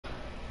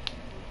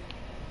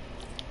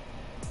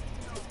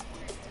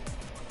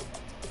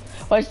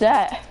What's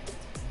that?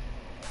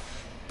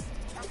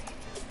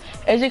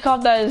 Is it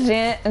called the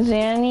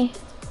Zanny?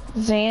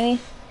 Zanny?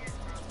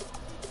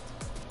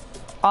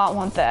 I don't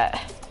want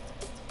that.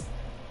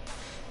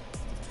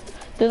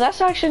 Dude,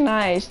 that's actually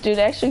nice. Dude,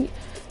 actually,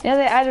 yeah,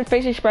 they added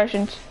face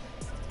expressions.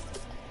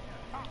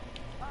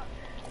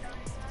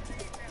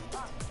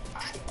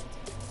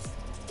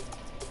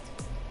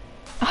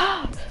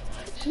 Ah!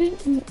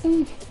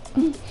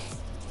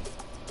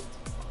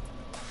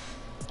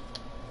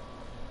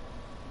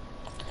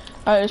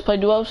 Alright, let's play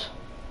duos.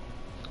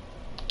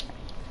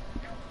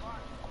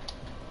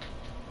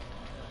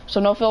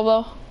 So no fill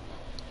though?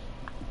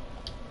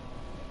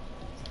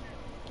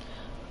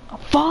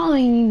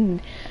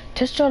 Fine!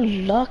 Test your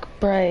luck,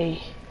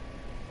 Bray.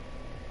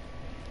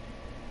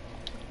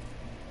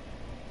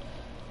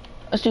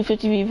 Let's do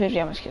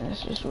 50v50. I'm just kidding.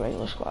 It's just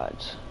regular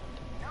squads.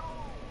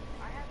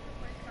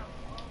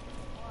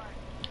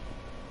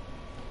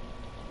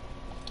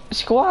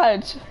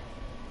 Squads.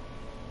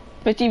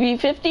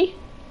 50v50?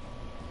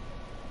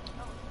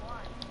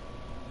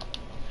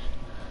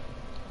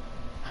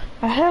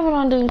 I haven't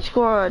on doing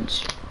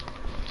squads.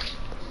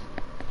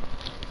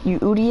 You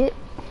idiot.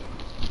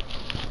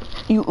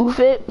 You oof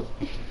it.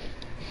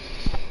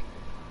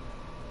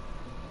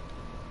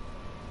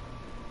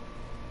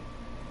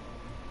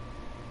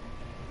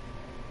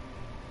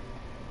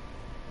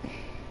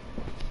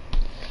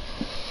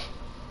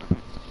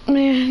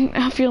 Man,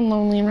 I feel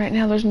lonely right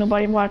now. There's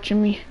nobody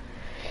watching me.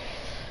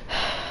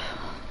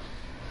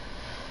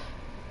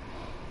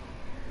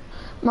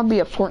 I'm gonna be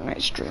a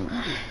Fortnite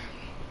streamer.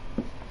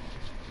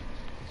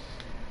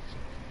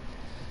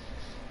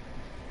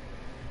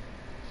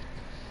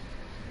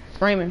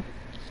 Raymond.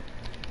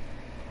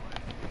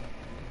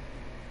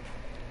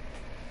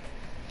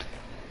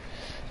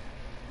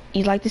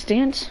 You like this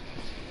dance?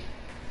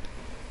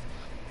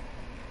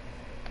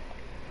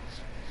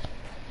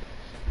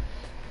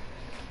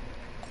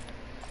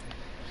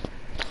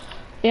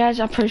 Yeah,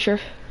 I'm pretty sure.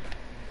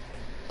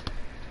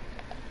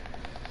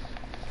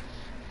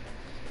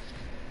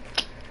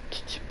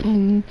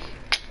 Boom.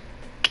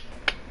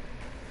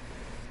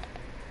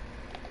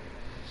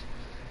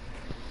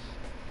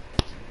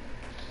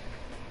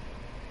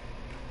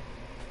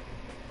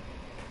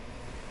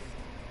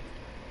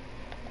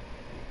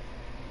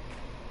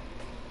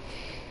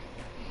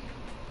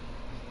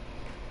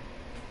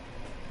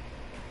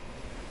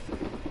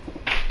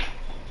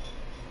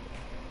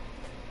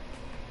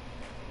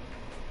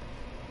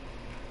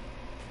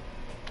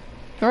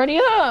 Hurry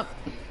up!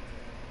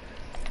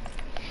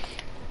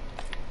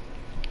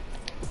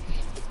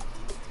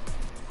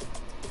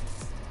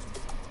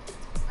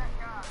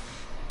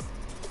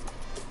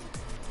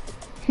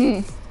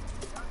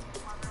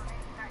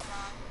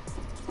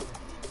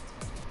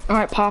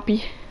 Alright,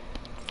 Poppy.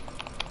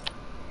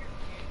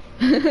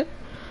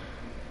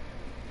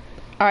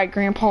 Alright,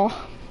 Grandpa.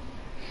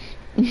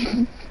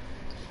 I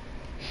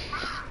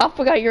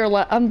forgot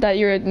that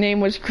your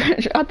name was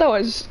I thought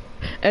it was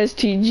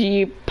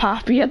STG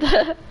Poppy. I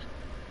thought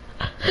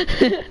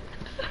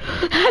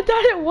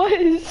it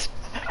was.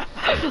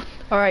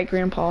 Alright,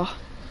 Grandpa.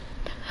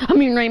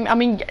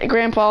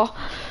 Grandpa.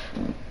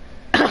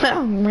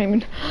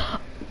 Raymond.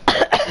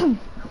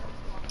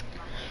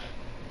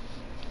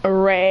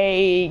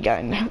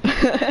 Reagan.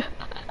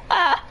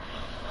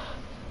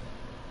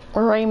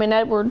 Raymond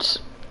Edwards.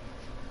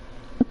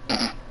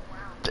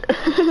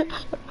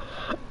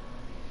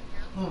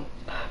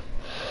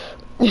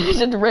 He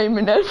said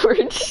Raymond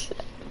Edwards.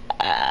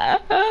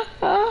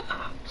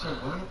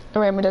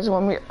 Raymond doesn't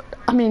want me.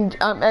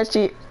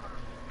 SG.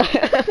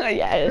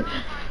 Yeah.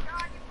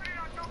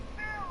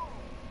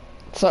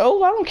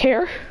 So I don't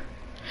care.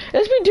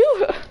 Yes, we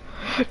do.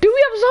 Do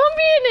we have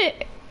zombie in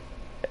it?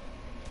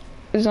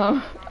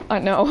 I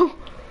know.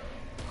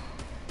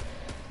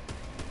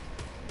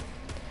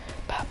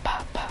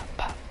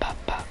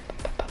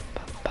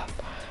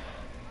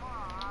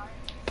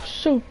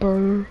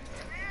 Super.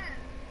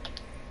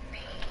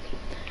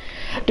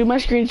 Dude, my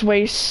screen's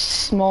way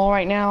small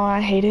right now.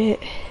 I hate it.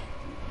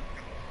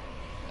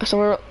 So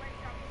we're.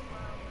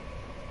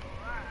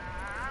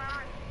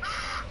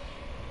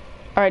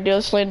 Alright, dude,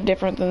 let's land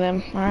different than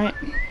them. Alright.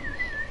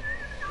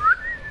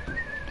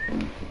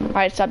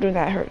 Alright, stop doing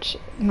that. It hurts.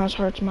 It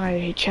hurts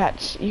my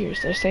chat's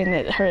ears. They're saying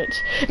that it hurts.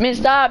 Man,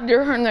 stop.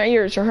 You're hurting their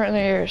ears. You're hurting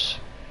their ears.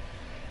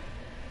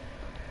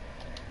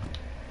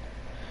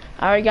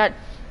 I already got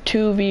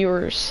 2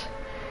 viewers.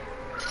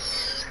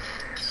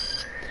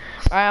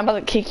 Alright, I'm about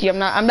to kick you.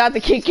 I'm about to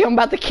kick you. I'm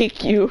about to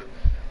kick you.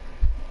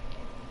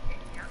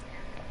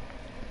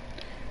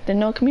 Then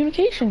no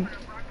communication.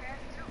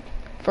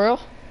 For real?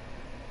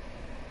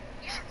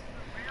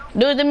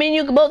 Dude, I mean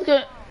you can both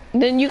go.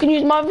 Then you can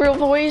use my real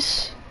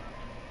voice.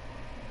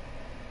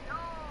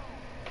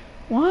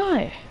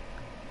 Why?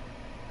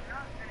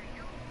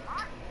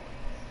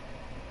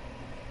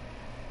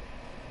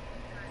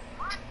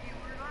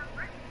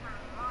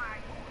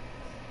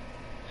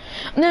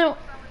 No.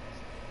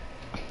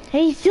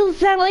 Hey, you still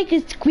sound like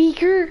a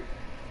squeaker.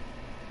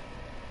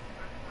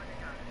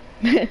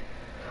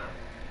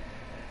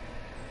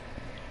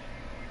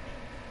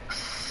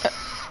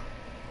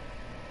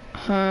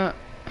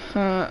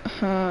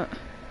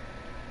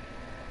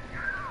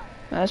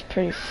 That's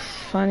pretty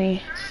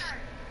funny.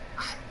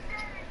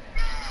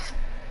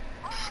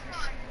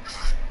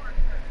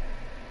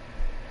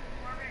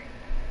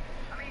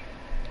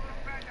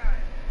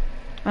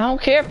 I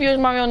don't care if you use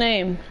my real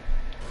name.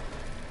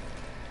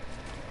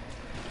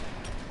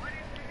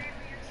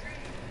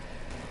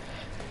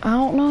 I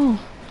don't know.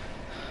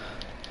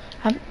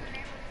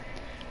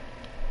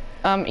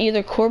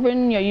 Either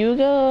Corbin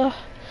Yayuga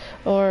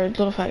or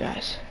Little Fat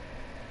Guys.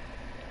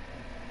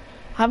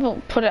 I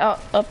haven't put it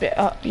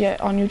up yet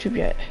on YouTube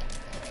yet.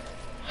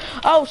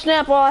 Oh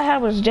snap! All I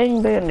had was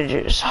dang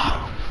bandages.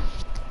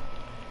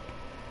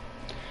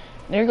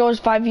 There goes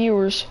 5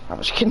 viewers. I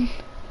was kidding.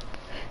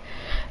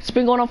 It's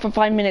been going on for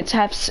 5 minutes.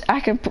 I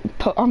can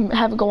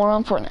have it going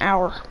on for an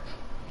hour.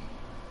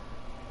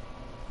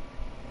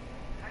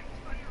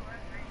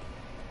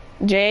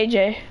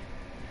 JJ.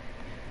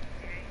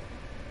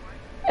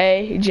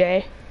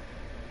 AJ.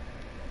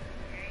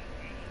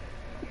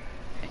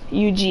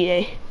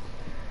 UGA.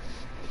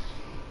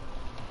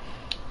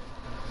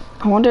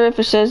 I wonder if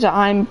it says that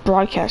I'm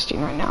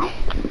broadcasting right now.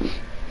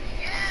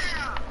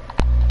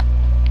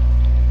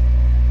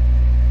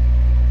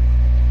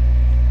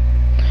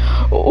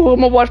 Oh,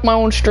 I'm gonna watch my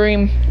own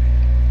stream.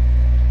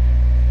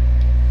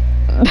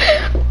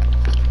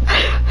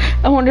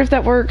 I wonder if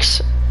that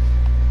works.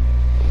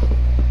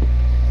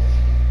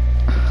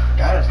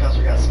 God, it's 'cause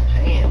we got some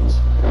hands.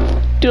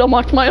 Dude, I'm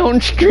watching my own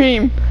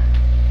stream.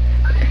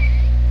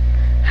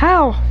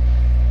 How?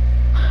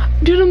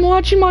 Dude, I'm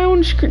watching my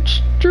own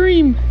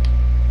stream.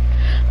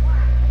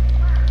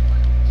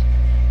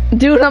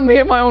 Dude, I'm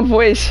hearing my own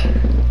voice.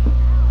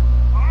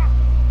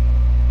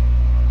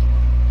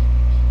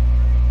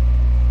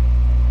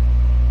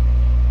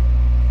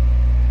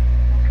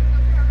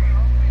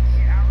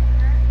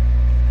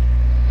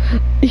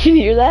 You can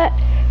hear that?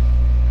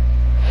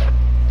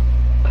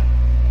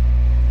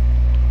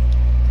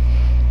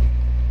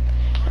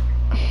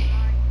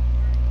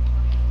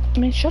 I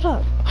mean, shut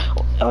up.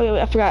 Oh,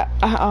 yeah, I forgot.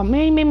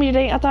 Man, made me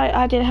today. I thought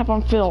I didn't have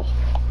on Phil.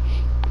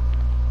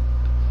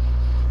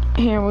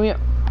 Here we go.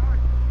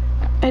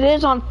 It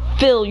is on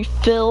Phil, you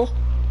Phil.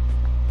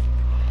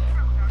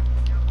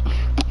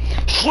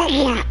 Shut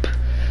up.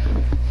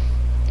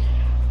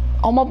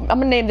 I'm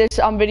gonna name this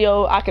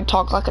video I Can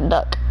Talk Like a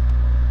Duck.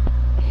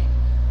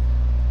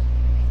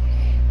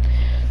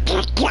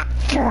 Get that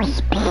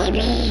first,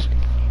 baby.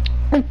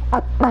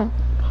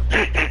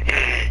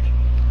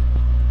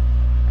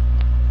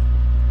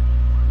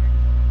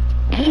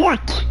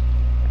 What?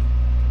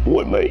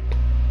 What, mate?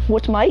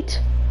 What,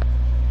 mate?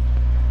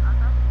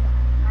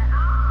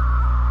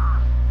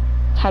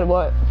 Had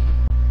what?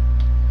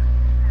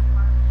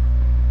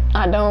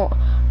 I don't.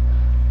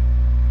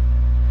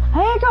 Hey,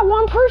 I got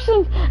one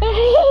person.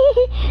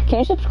 Can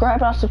you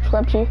subscribe? I'll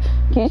subscribe to you.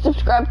 Can you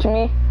subscribe to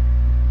me?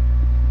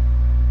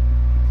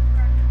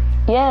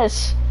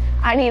 Yes.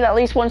 I need at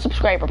least one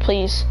subscriber,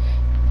 please.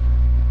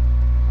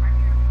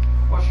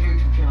 What's your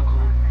YouTube channel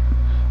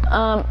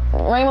called?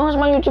 Raymond, what's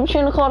my YouTube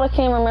channel called? I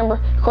can't remember.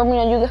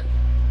 Corbin Yuga.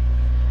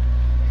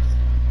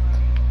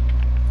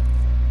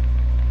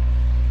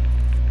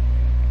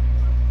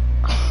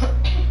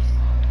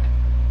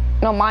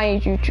 No, my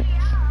YouTube.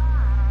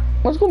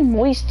 Let's go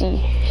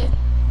Moisty.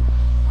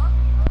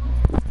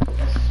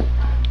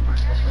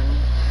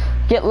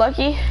 Get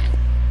lucky.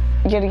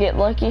 You gotta get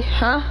lucky,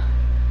 huh?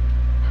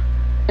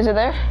 Is it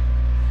there?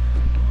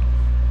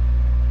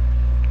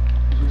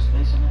 Is there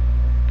space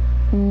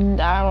in it?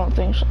 I don't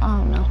think so. I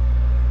don't know.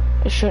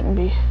 It shouldn't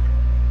be.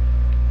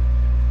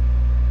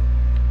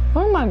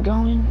 Where am I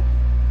going?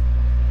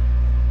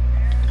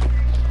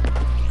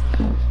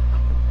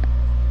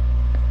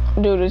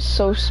 Dude, it's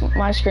so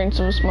my screen's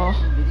so small.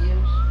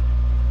 Videos?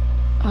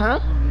 Huh?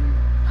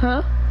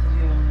 Huh?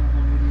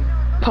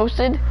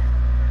 Posted?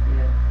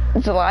 Yeah.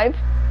 It's live?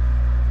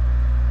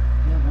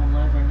 You have one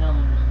live right now,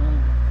 then there's another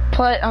one.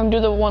 Play. Do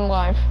the one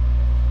live. No.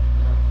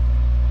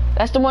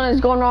 That's the one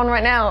that's going on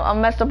right now.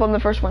 I'm messed up on the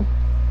first one.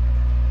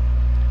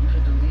 You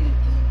should delete it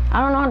then.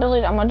 I don't know how to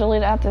delete it. I'm gonna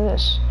delete it after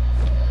this.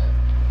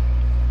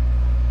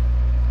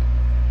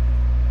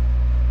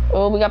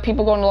 Oh, we got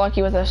people going to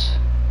Lucky with us.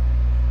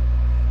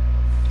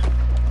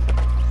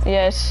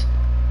 Yes.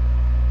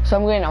 So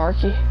I'm getting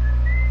Arky.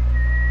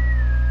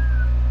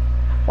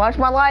 Watch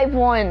my live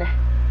one.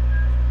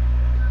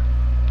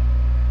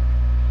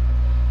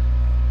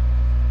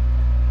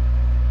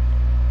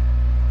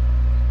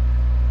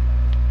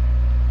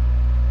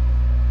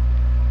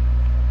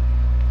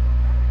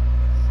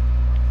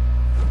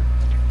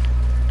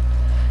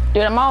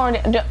 Dude, I'm not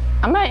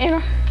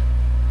in.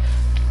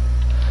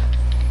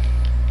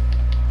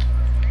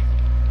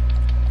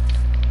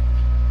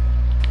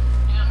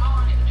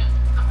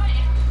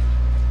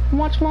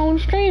 Watch my own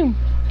stream.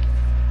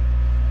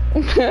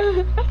 With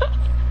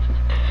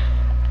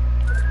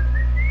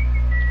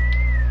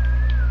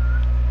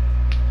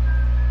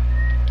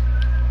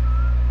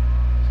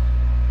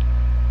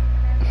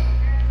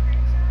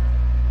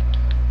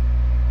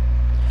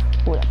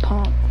a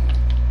pump.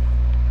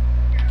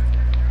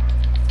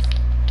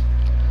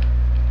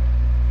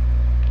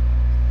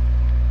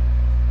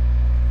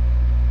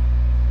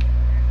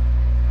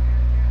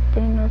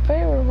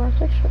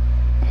 subscribe.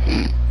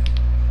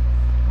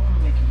 I want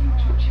to make a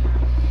YouTube channel.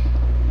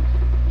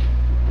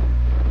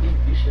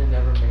 You should have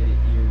never made it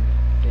your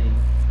thing.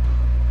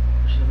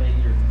 You should have made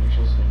it your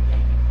initials in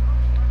gaming.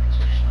 That's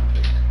what should have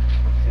been.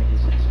 It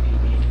is SP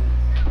gaming.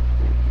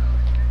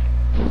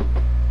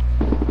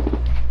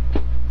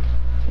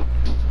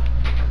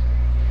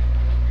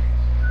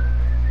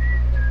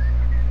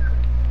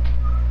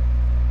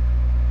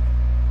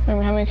 I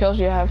mean, how many kills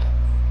do you have?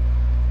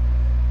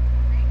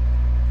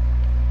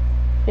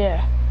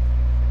 Yeah.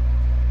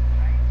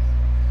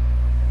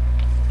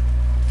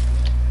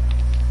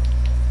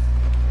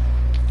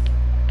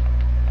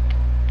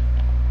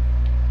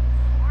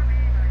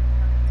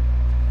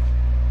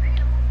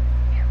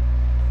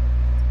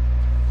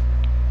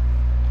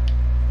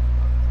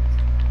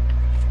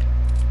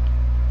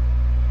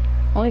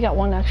 Only got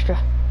one extra.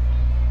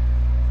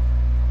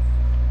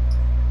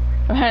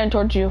 I'm heading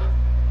towards you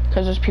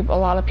because there's a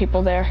lot of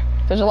people there.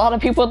 There's a lot of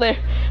people there.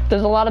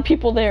 There's a lot of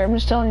people there. I'm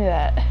just telling you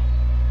that.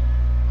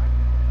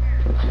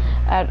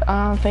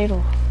 At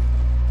Fatal.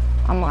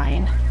 I'm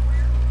lying.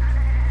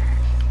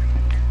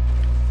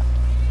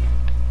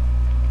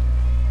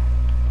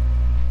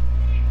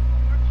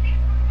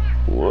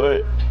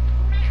 What?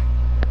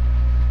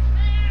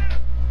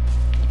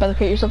 About to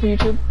create yourself a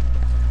YouTube.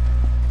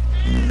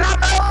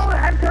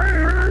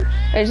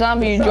 Hey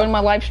Zombie, you joined my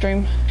live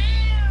stream.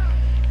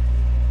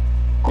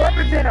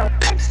 Corporate in a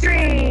live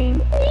stream.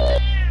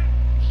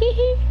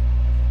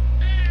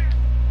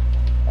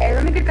 Hey,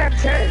 let me get that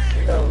chest.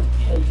 So,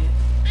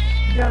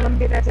 let me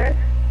get that chest.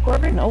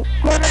 Corbin? Nope.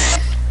 Corbin?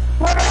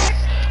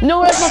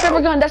 No, that's my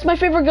favorite gun. That's my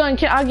favorite gun.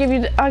 I'll give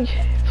you the,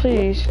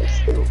 please.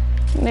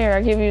 There,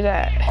 I'll give you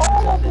that.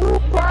 Oh, blue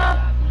pop.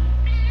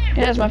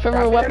 Yeah, it's my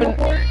favorite weapon.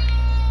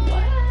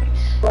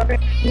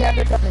 Corbin, you have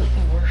it coming.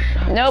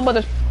 No, but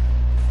there's...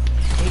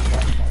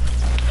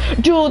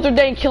 Dude, they're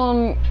dead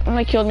killing...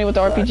 They killed me with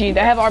the RPG.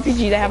 They have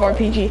RPG. They have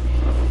RPG.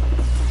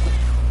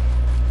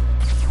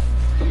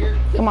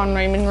 Come on,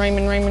 Raymond.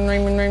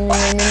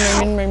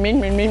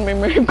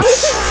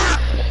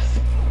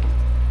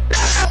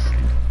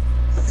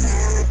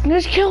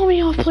 Just kill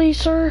me off, please,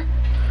 sir.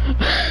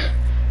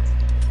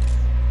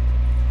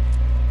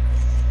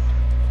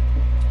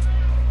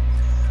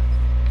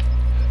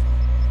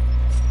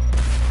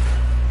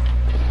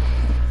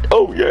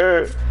 Oh,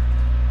 yeah.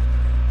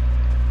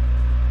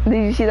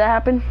 Did you see that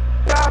happen?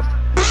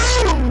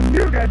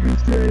 You got me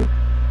straight.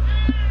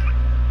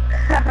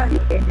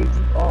 He ended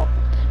you off.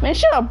 Man,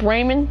 shut up,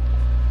 Raymond.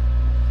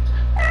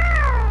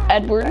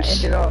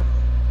 Edwards.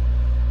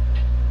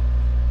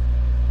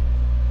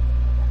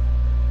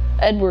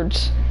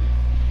 Edwards.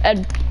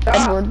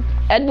 Edward.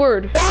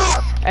 Edward.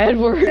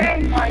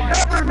 Dang, my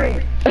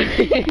government.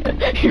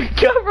 Your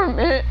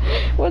government?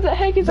 What the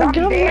heck is a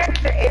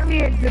government? The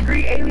alien, the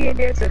green alien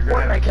dancer. You're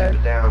gonna have to keep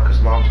it down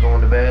because Mom's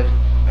going to bed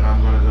and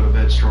I'm gonna go to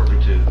bed shortly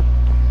too.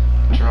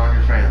 Turn on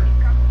your fan.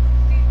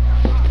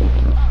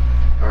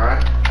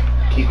 Alright?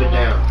 Keep it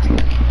down.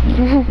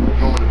 We're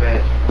going to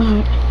bed.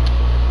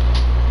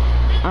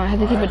 I have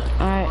to keep it.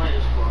 Alright.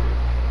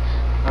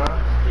 Huh?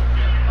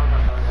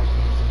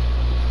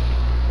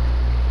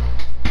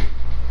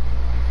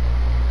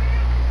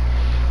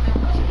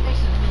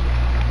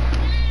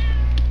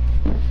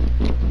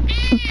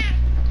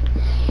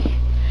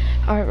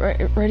 Alright,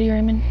 ready,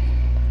 Raymond?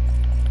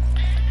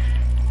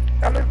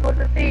 I'm gonna put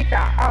the feet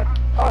out.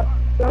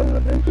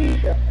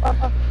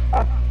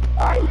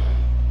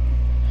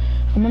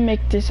 I'm gonna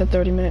make this a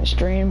 30-minute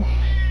stream.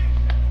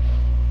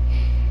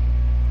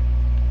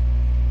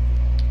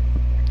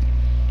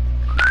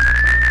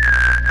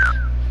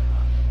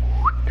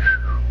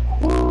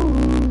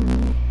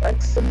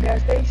 Like some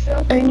gas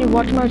station. And you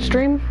watch my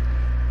stream?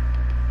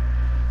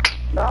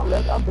 No,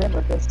 I'm done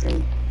with this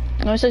stream.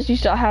 No, it says you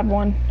still have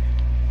one.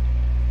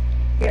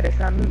 Yeah, that's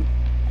not me.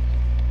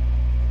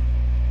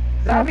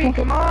 Zombie,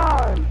 come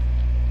on!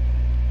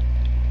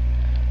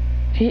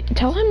 Hey,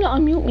 tell him to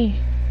unmute me.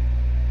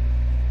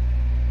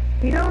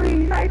 He's not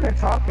even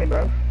talking,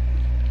 bro.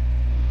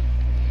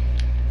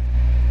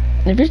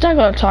 If he's not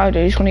gonna talk,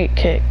 dude, he's gonna get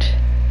kicked.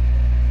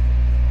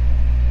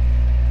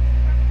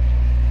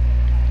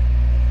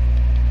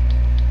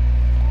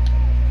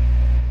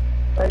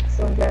 Like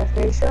some gas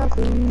station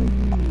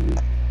food.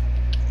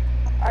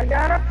 I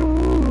got a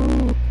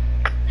food.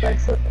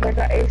 Like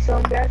I ate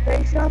some gas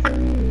station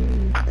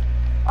food.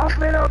 Off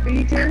little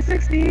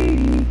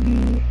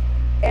B1060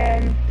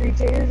 and 3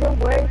 chains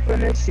away from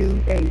the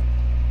shoot.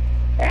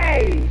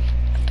 Hey!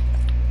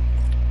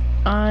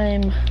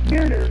 I'm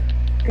Dinner.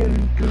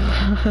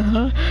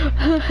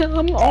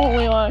 I'm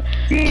only on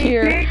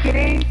tier.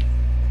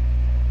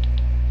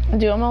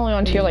 Dude, I'm only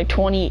on tier like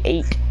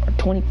 28 or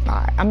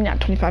 25. I'm not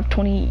 25,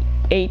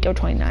 28 or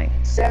 29.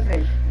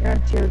 7. You're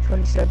on tier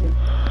 27.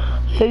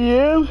 I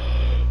am?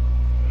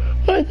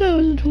 I thought it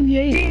was a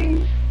 28.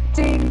 Ding,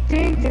 ding,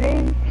 ding,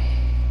 ding.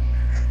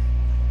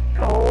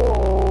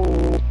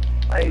 Oh,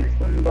 I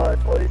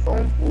somebody play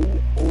some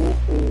fool.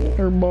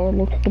 Everybody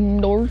look at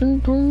them doors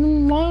and turn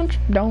them lights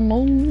down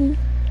low.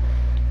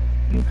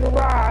 You can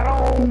ride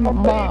on my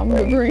Mom,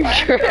 the green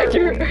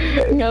tractor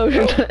goes,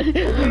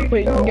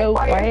 we can go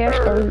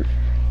faster.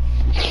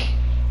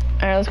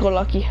 Alright, let's go,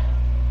 Lucky.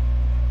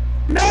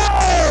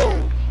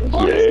 No! We're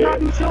going to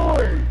Snobby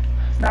Shores.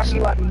 Snobby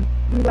Lucky.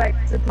 We like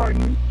to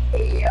party.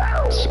 Yo,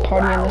 Let's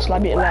party in this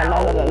lobby. La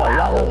la la la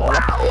la la la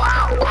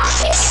la.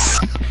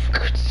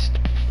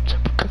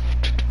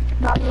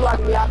 Snobby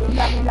Lucky,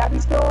 Snobby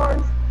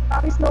Stores.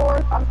 Snobby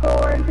Stores. I'm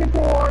storing your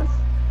pores.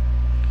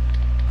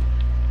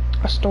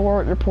 I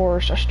store your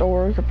Porsche. I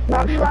store your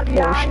Snobby Porsche. Lucky,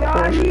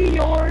 I need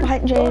yours.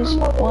 White J's,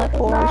 white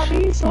Porsche.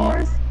 Snobby White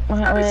Shores,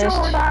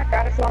 West. I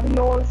got it, Snobby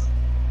yours.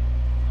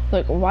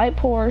 Look, white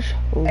Porsche,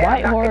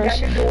 white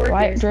horse,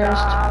 white dress,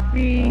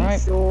 right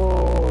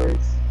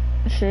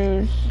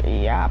shoes.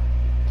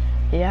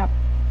 Yep.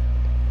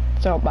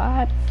 So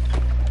bye.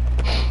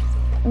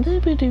 I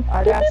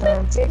got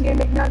some chicken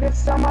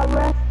McNuggets on my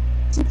left,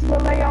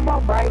 Chick-fil-A on my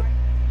right.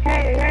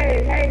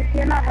 Hey,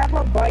 can I have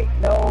a bite?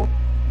 No.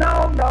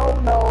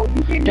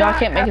 You Dude, I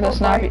can't make it a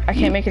snobby. I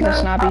can't make it a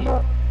snobby.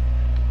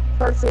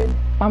 Person.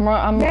 I'm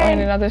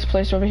landing at this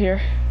place over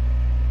here.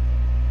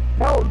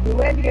 No, you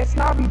land to get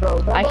snobby, bro.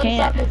 Don't I go to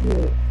can't. soccer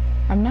field.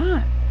 I'm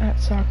not at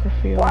soccer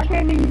field. Why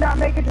can't you not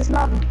make it to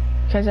snobby?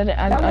 Because I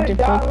did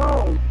die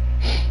alone.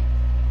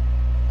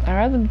 I'd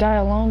rather die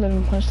alone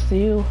than listen to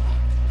you.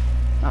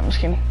 No, I'm just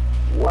kidding.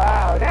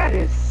 Wow, that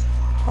is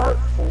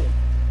hurtful.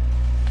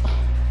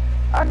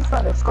 I just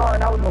found a scar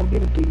and I was gonna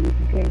give it to you if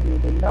you came here,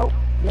 but nope,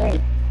 you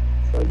ain't.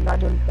 So you're not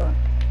doing fun.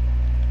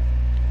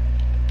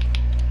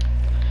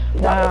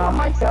 Is that what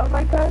my mic sounds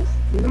like, cuz?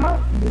 Does my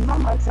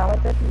mic sound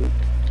like that to you?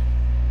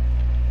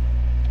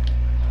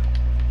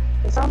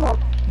 It sounds all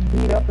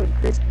beat up and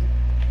crispy.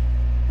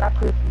 Not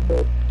crispy,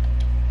 but...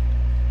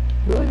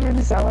 Does it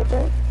really sound like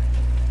that?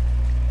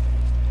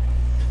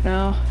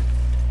 No.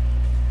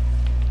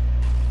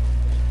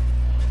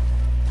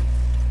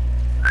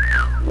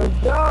 Let's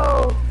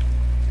go!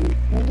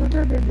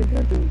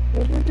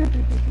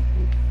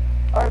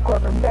 Alright,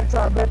 Corbin, we gotta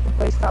try our best to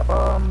place top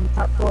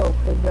 12,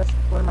 because that's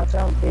one of my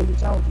daily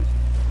challenges.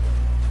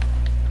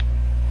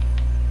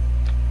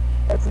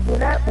 And to do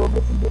that,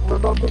 we're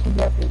gonna get some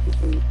gas station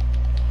food.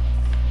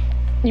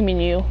 You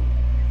mean you?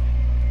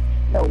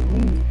 No,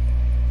 we.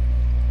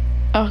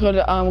 I'll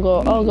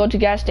go to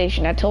gas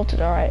station at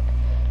Tilted, alright.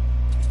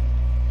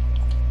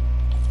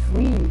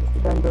 We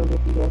then go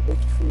get the gas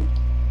station food.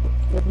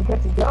 If we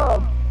get the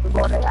job, we're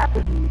going to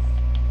Applebee's.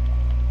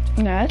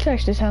 Nah, that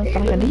actually sounds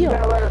like a deal.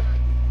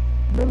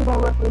 Really gonna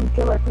let them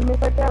kill our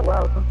teammates like that?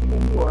 Wow, don't you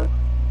mean you are?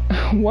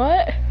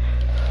 What?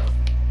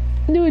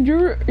 Dude,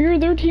 you're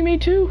their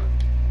teammate too.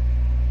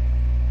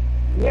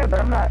 Yeah, but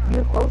I'm not.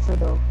 You're closer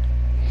though.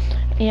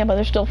 Yeah, but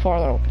they're still far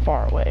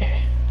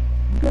away.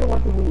 You could've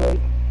went to the lake.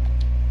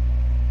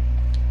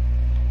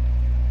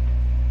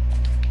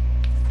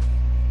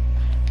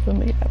 Let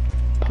me get that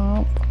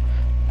pump.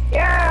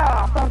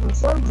 Yeah, I found some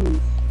soda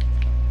juice.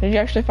 Did you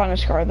actually find a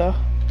scar though?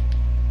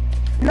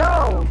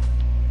 No.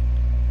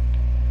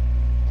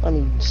 I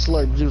mean,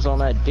 slurp juice on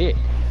that dick.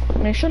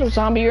 Man, shut up,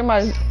 zombie. You're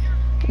my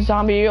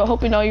zombie. I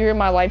hope you know you're in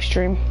my live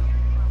stream.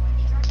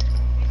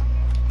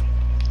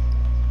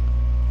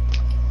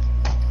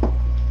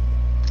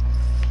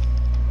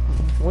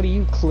 What are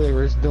you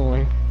clearers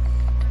doing?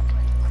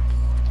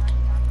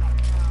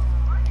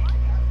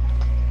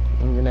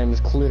 And your name is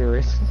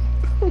Clitoris.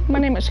 My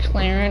name is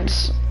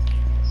Clarence.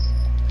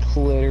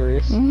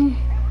 Clitoris.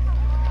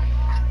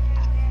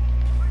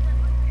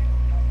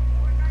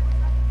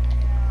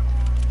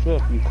 Shut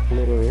up, you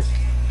clitoris.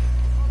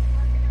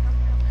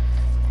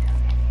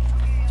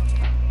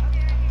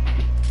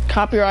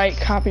 Copyright.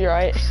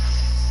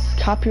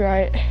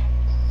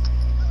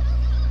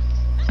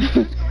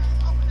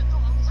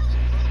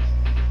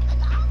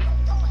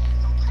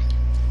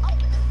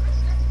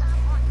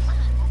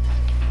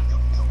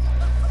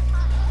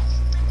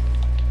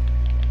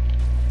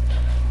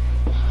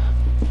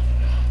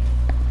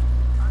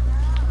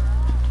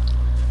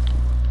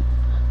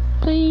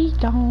 Please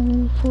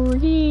don't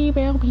forget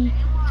about me.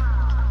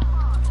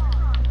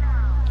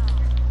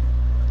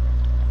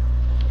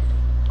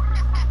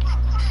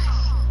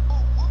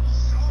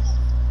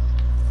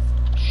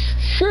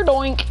 Sure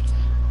doink.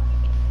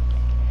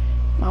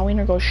 My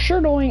wiener goes sure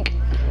doink.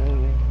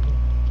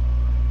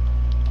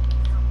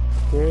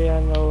 Gary, I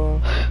know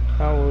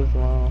I was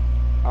wrong.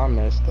 I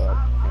messed up.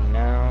 And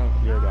now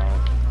you're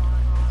gone.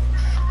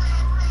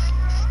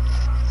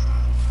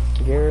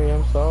 Gary,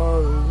 I'm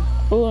sorry.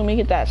 Ooh, let me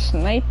get that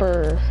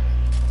sniper.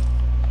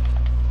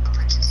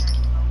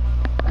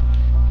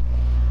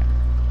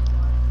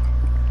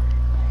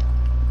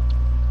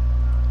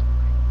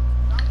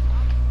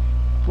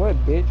 What,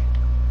 bitch?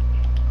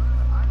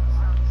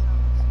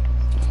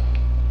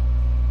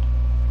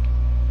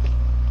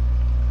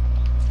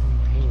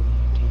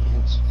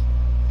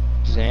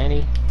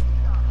 Zanny?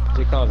 Is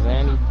it called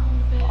Zanny?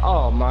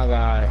 Oh my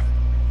god.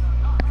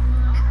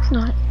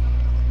 Not.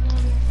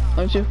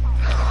 Don't you?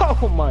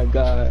 Oh my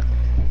god.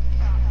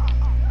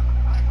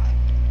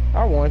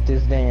 I want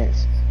this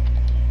dance.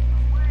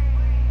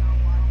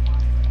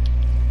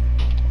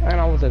 And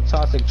I was a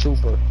toxic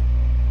trooper.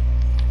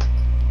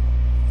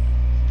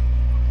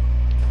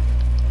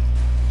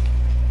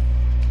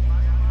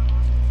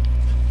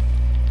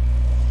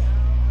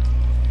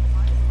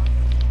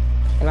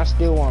 And I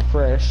still want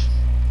fresh.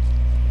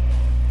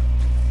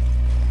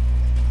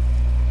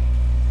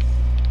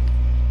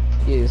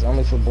 Yeah, it's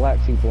only for black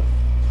people.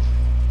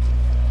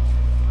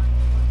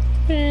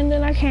 And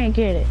then I can't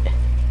get it.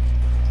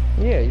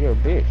 Yeah, you're a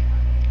bitch.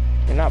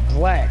 You're not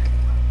black.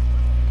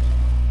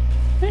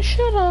 Man,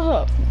 shut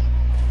up.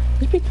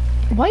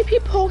 White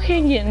people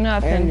can't get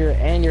nothing.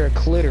 And you're a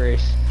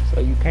clitoris, so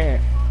you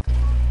can't.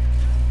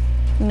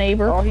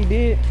 Neighbor. All he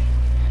did.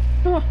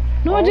 No,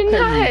 I did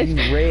not. You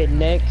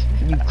redneck.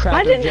 You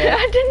cracker jack.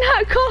 I did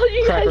not call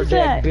you Cracker guys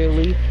Jack that.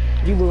 Billy.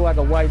 You look like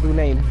a white dude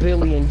named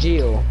Billy in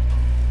jail.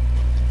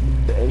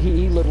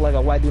 He looked like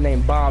a white dude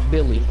named Bob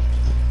Billy.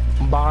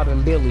 Bob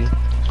and Billy.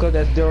 Because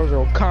those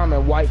are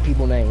common white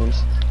people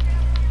names.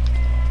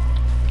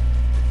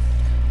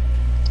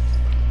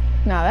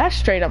 Nah, that's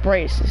straight up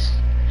racist.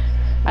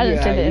 I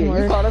didn't say the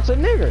N-word. You called us a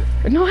nigger.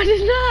 No, I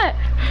did not.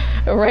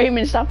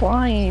 Raymond, stop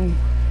lying.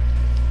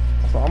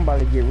 So I'm about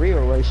to get real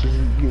racist.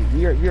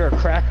 You're a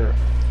cracker.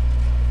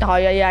 Oh,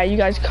 yeah, you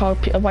guys call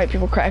white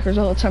people crackers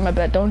all the time, I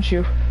bet, don't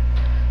you?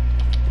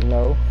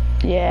 No.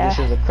 Yeah. This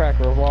is a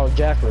cracker of all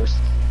jackers.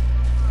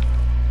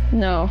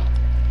 No.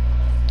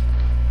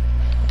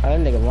 That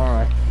nigga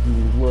lying, you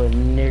little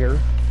nigger.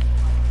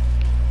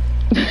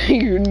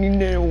 You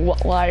little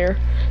liar.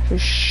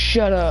 Just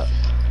shut up.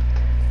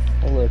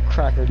 A little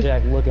cracker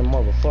jack looking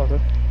motherfucker.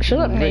 Shut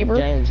up, Rick neighbor.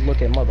 James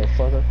looking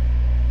motherfucker.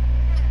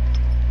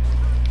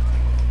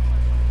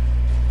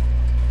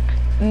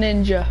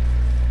 Ninja.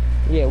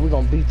 Yeah, we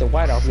gonna beat the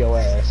white off your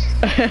ass.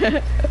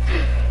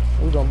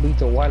 We gonna beat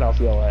the white off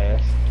your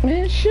ass.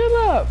 Man, shut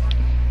up.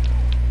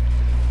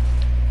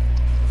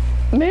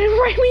 Man,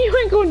 Raymond, you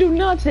ain't gonna do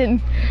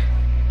nothing.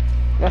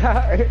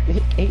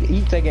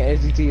 he taking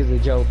SDT as a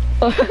joke.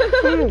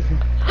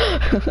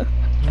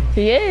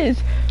 He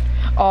is.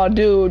 Oh,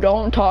 dude,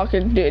 don't talk.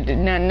 Dude,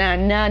 nah.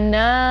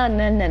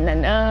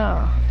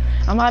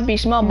 I might be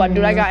small, but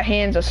dude, I got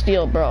hands of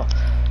steel, bro.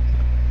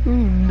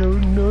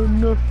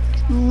 No.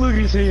 Look at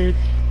his head.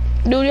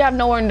 Dude, you have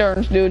no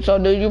endurance, dude. So,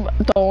 dude, you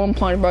throw one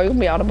punch, bro, you'll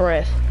be out of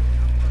breath.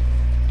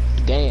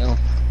 Damn.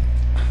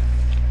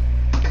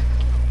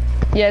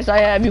 Yes, I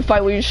have. You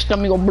fight with your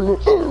stomach go.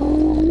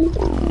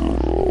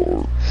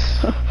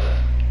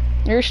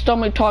 Your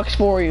stomach talks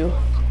for you.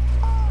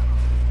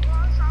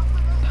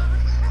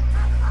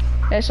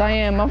 Yes, I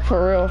am. I'm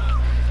for real.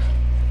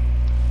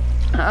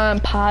 I'm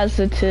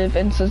positive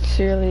and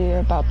sincerely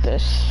about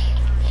this.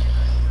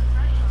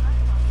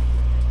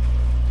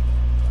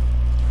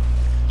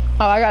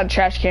 Oh, I got a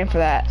trash can for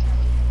that.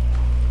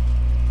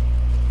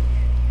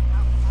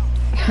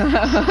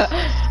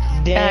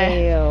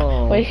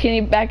 Damn. Wait, can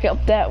you back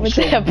up that with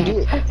that?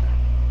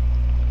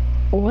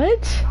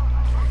 What?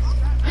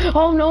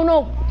 Oh,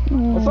 no.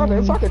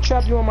 If I could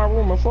trap you in my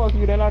room and fuck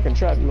you, then I can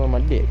trap you on my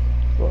dick.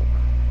 Fuck.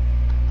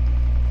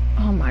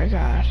 Oh my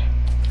god.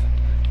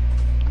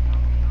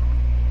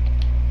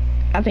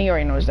 I think he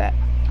already knows that.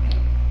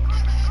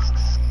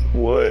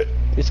 What?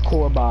 It's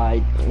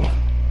Corbide.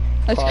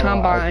 Let's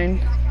combine.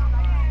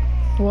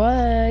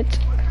 What?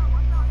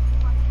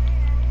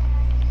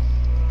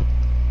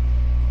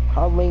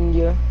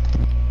 Hallelujah.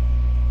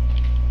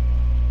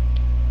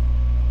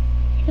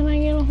 Can I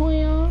get a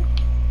Hoya?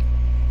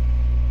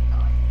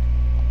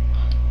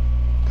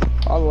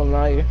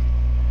 Hallelujah.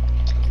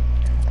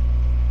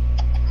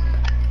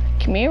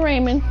 Come here,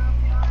 Raymond.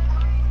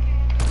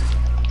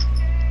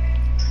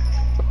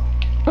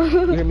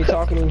 You hear me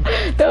talking to you?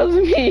 That was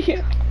me.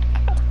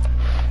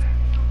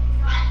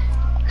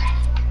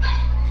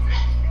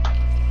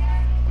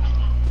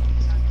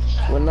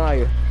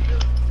 Lanaya.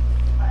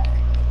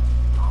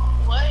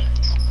 What?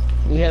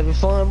 You having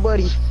fun,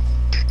 buddy?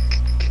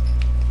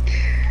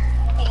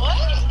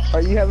 What?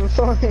 Are you having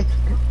fun?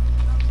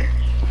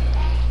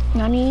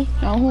 Nani?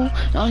 No.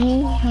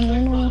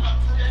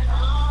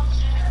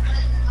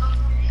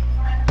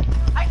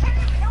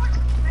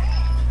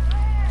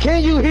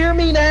 Can you hear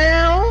me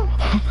now?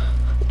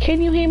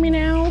 Can you hear me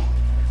now?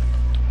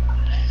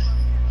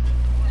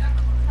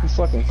 You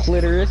fucking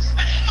clitoris.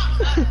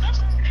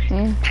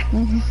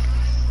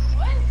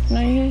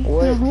 Nani?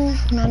 What? No.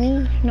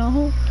 Nani?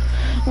 No.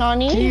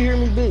 Nani? Can you hear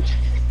me, bitch?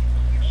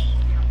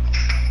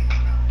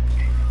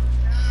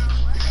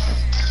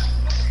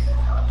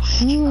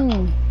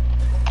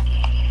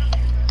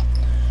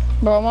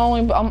 Bro,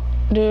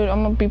 dude,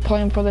 I'm gonna be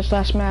playing for this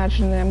last match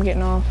and then I'm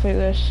getting off of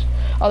this.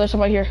 Oh, there's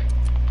somebody here.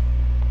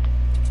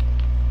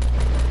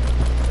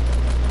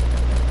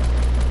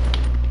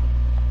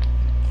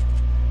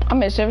 I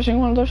missed every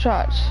single one of those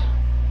shots.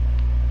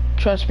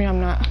 Trust me,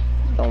 I'm not.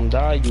 Don't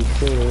die, you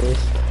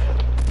clitoris.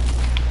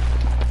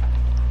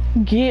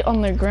 Get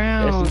on the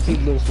ground.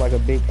 SCP looks like a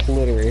big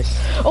clitoris.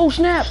 Oh,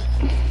 snap!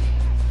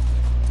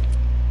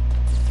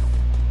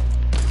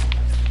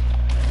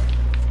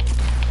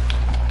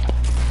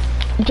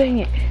 Dang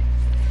it.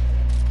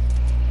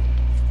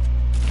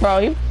 Bro,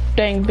 you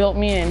dang built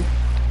me in.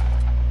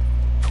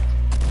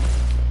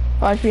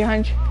 Watch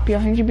behind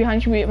you,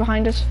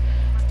 behind us.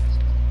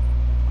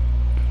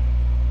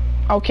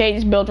 Okay,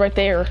 just build right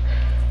there.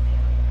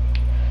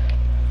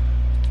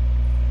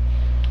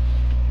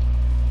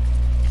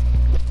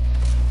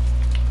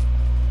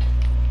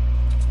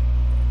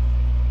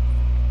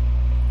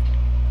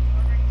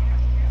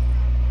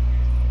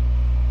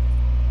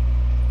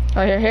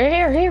 Oh,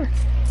 here.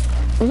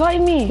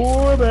 Revive me.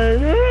 Corbin,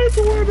 hey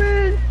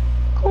Corbin!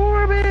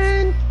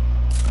 Corbin!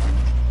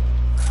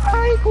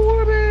 Hi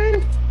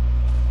Corbin!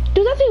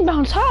 Dude, that thing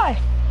bounced high.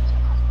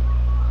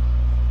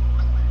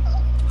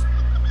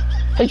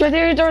 He's right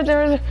there, he's right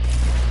there.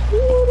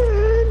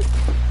 Corbin!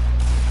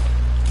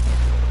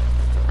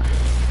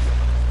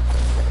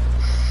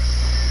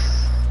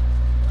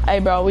 Hey,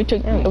 bro,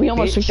 we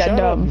almost took that Shut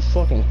up, dub. you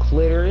fucking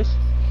clitoris.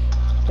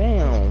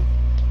 Damn.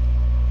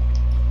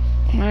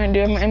 Alright,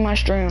 dude, I'm in my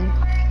stream.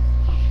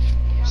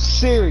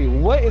 Siri,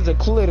 what is a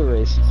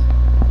clitoris?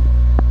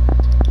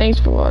 Thanks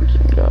for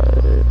watching,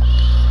 guys.